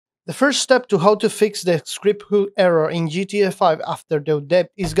The first step to how to fix the ScriptHook error in GTA 5 after the update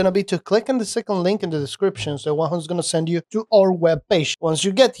is gonna be to click on the second link in the description, the one who's gonna send you to our web page. Once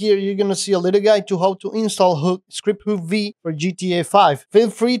you get here, you're gonna see a little guide to how to install ScriptHook V for GTA 5. Feel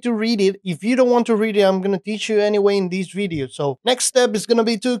free to read it. If you don't want to read it, I'm gonna teach you anyway in this video. So next step is gonna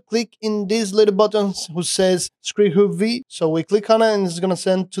be to click in this little button who says ScriptHook V. So we click on it and it's gonna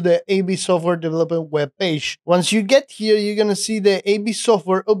send to the AB Software Development web page. Once you get here, you're gonna see the AB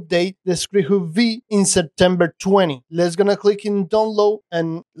Software update the ScriptHook V in September 20. Let's gonna click in download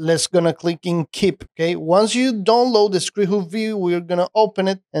and let's gonna click in keep. Okay, once you download the ScriptHook V, we're gonna open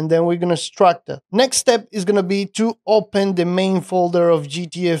it and then we're gonna extract it. Next step is gonna be to open the main folder of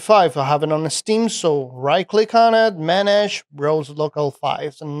GTA 5. I have it on Steam, so right click on it, manage, browse local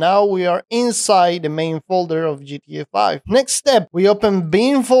files, and now we are inside the main folder of GTA 5. Next step, we open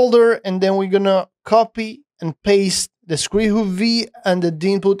bin folder and then we're gonna copy and paste the ScriptHook V and the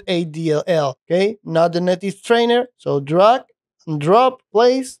input ADLL. Okay, not the native trainer. So drag and drop,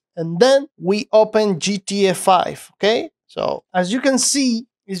 place, and then we open GTA 5. Okay, so as you can see,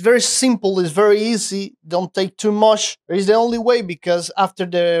 it's very simple, it's very easy, don't take too much. It's the only way because after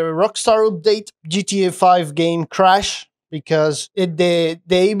the Rockstar update, GTA 5 game crashed because the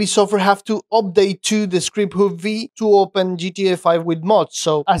AB software have to update to the ScriptHook V to open GTA 5 with mods.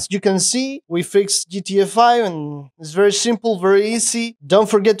 So as you can see, we fixed GTA 5 and it's very simple, very easy. Don't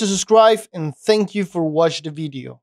forget to subscribe and thank you for watching the video.